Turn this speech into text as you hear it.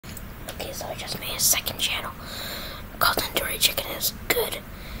Okay, so I just made a second channel called Tandoori Chicken. Is good.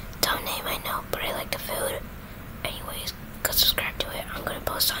 Dumb name, I know, but I like the food. Anyways, go subscribe to it. I'm gonna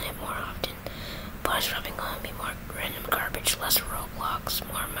post on it more often. But it's probably gonna be more random garbage, less Roblox,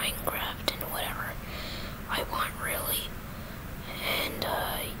 more Minecraft, and whatever I want, really. And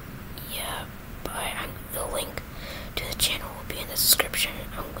yeah, but the link to the channel will be in the description.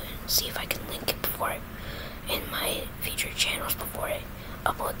 I'm going to see if I can link it before in my featured channels before I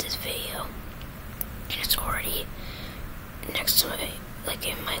upload this video. And it's already next to my, like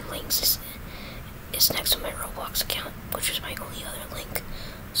in my links, it's next to my Roblox account, which is my only other link.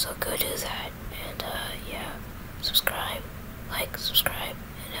 So go do that, and yeah, subscribe, like, subscribe,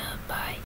 and bye.